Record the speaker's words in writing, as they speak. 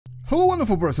Hello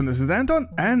wonderful person, this is Anton,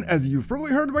 and as you've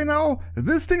probably heard by now,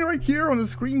 this thing right here on the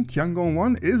screen,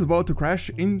 Tiangong-1, is about to crash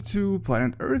into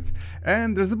planet Earth,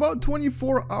 and there's about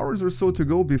 24 hours or so to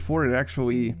go before it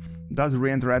actually does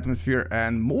re-enter atmosphere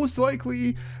and most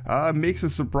likely makes a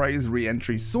surprise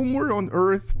re-entry somewhere on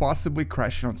Earth, possibly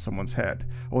crashing on someone's head.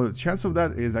 Although the chance of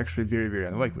that is actually very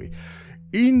unlikely.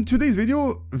 In today's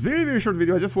video, very short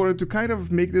video, I just wanted to kind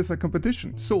of make this a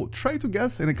competition. So try to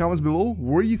guess in the comments below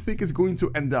where you think it's going to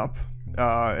end up.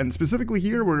 And specifically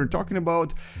here, we're talking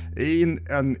about in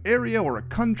an area or a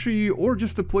country or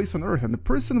just a place on Earth. And the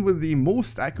person with the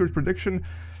most accurate prediction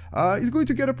is going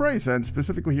to get a prize. And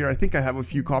specifically here, I think I have a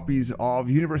few copies of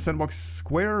Universe Sandbox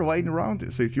Square lying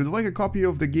around. So if you'd like a copy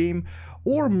of the game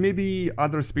or maybe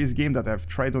other space game that I've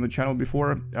tried on the channel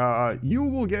before, you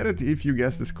will get it if you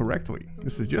guess this correctly.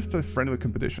 This is just a friendly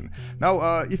competition.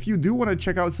 Now, if you do want to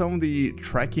check out some of the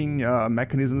tracking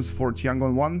mechanisms for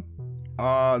Tiangong-1,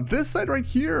 this site right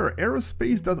here,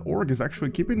 aerospace.org, is actually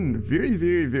keeping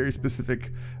very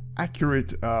specific,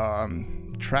 accurate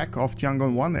track of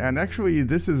Tiangong-1, and actually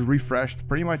this is refreshed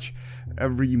pretty much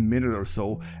every minute or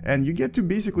so, and you get to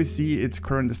basically see its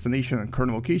current destination and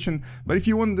current location. But if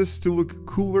you want this to look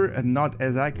cooler and not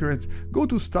as accurate, go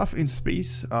to stuff in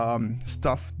space,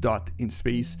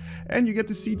 stuff.inspace, and you get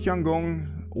to see Tiangong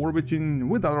orbiting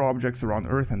with other objects around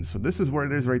Earth. And so this is where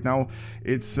it is right now.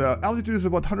 Its altitude is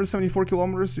about 174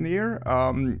 kilometers in the air.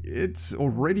 It's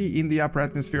already in the upper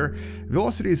atmosphere.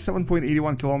 Velocity is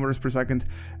 7.81 kilometers per second,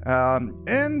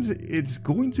 and it's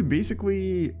going to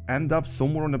basically end up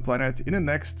somewhere on the planet in the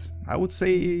next, I would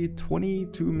say, 20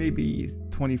 to maybe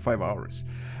 25 hours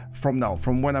from now,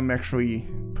 from when I'm actually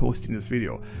posting this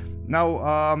video.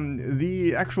 Now,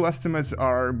 the actual estimates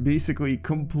are basically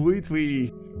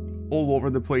completely all over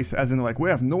the place, as in like we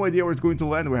have no idea where it's going to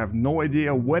land, we have no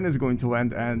idea when it's going to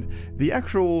land, and the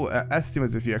actual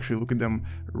estimates, if you actually look at them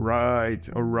right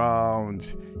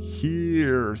around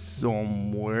here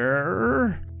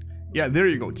somewhere. Yeah, there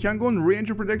you go. Tiangong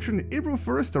re-entry prediction, April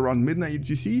 1st around midnight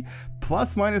UTC,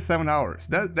 plus minus 7 hours.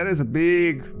 That is a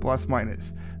big plus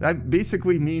minus. That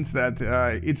basically means that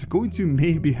it's going to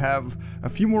maybe have a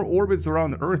few more orbits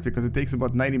around Earth, because it takes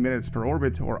about 90 minutes per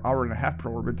orbit or hour and a half per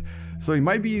orbit. So it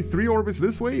might be 3 orbits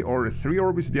this way or 3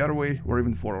 orbits the other way, or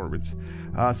even 4 orbits.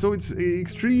 So it's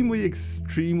extremely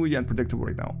unpredictable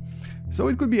right now. So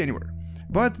it could be anywhere.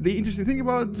 But the interesting thing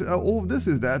about all of this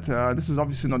is that this is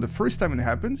obviously not the first time it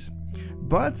happens,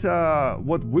 but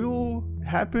what will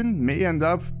happen may end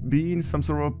up being some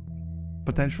sort of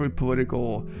potentially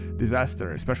political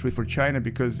disaster, especially for China,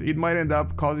 because it might end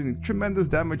up causing tremendous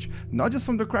damage, not just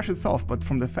from the crash itself, but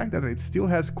from the fact that it still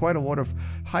has quite a lot of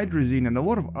hydrazine and a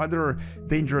lot of other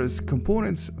dangerous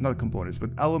components, not components,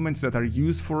 but elements that are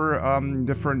used for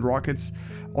different rockets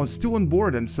still on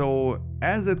board. And so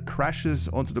as it crashes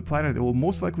onto the planet, it will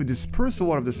most likely disperse a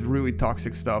lot of this really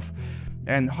toxic stuff.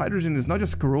 And hydrogen is not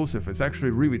just corrosive, it's actually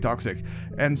really toxic.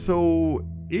 And so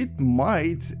it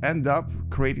might end up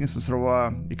creating some sort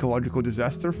of ecological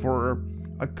disaster for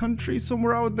a country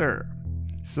somewhere out there.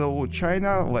 So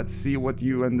China, let's see what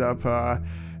you end up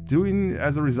doing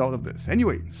as a result of this.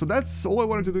 Anyway, so that's all I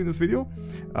wanted to do in this video.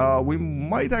 We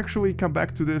might actually come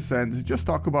back to this and just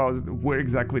talk about where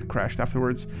exactly it crashed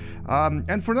afterwards.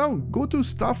 And for now, go to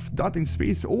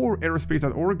stuff.inspace or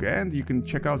aerospace.org and you can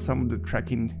check out some of the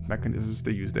tracking mechanisms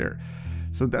they use there.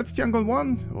 So that's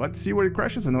Tiangong-1. Let's see where it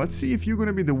crashes, and let's see if you're going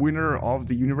to be the winner of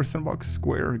the Universe Sandbox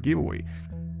Square giveaway.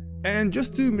 And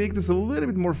just to make this a little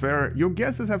bit more fair, your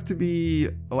guesses have to be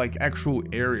like actual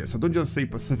areas, so don't just say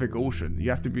Pacific Ocean. You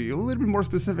have to be a little bit more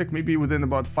specific, maybe within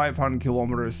about 500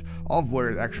 kilometers of where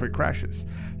it actually crashes.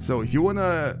 So if you want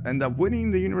to end up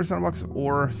winning the Universe Sandbox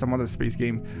or some other space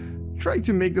game, try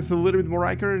to make this a little bit more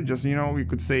accurate. Just, you know, you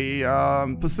could say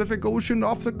Pacific Ocean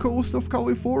off the coast of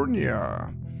California,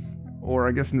 or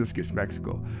I guess in this case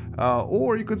Mexico,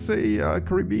 or you could say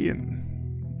Caribbean.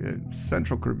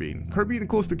 Central Caribbean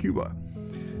close to Cuba.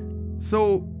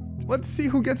 So let's see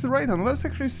who gets it right, and let's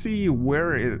actually see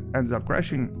where it ends up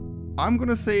crashing. I'm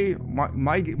gonna say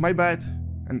my bet,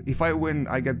 and if I win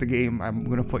I get the game, I'm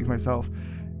gonna play it myself.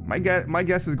 My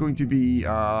guess is going to be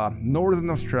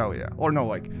Northern Australia, or no,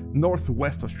 like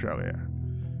Northwest Australia.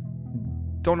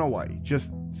 Don't know why,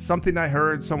 just something I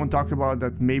heard someone talked about,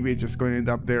 that maybe it's just going to end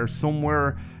up there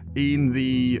somewhere in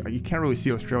the, you can't really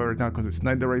see Australia right now because it's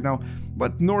night there right now,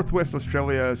 but Northwest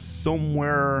Australia,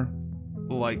 somewhere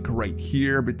like right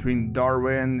here between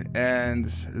Darwin and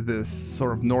this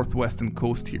sort of northwestern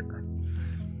coast here.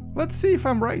 Let's see if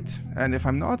I'm right, and if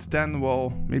I'm not, then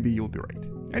well, maybe you'll be right.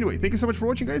 Anyway, thank you so much for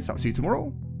watching, guys. I'll see you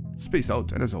tomorrow. Space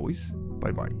out, and as always,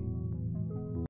 bye bye.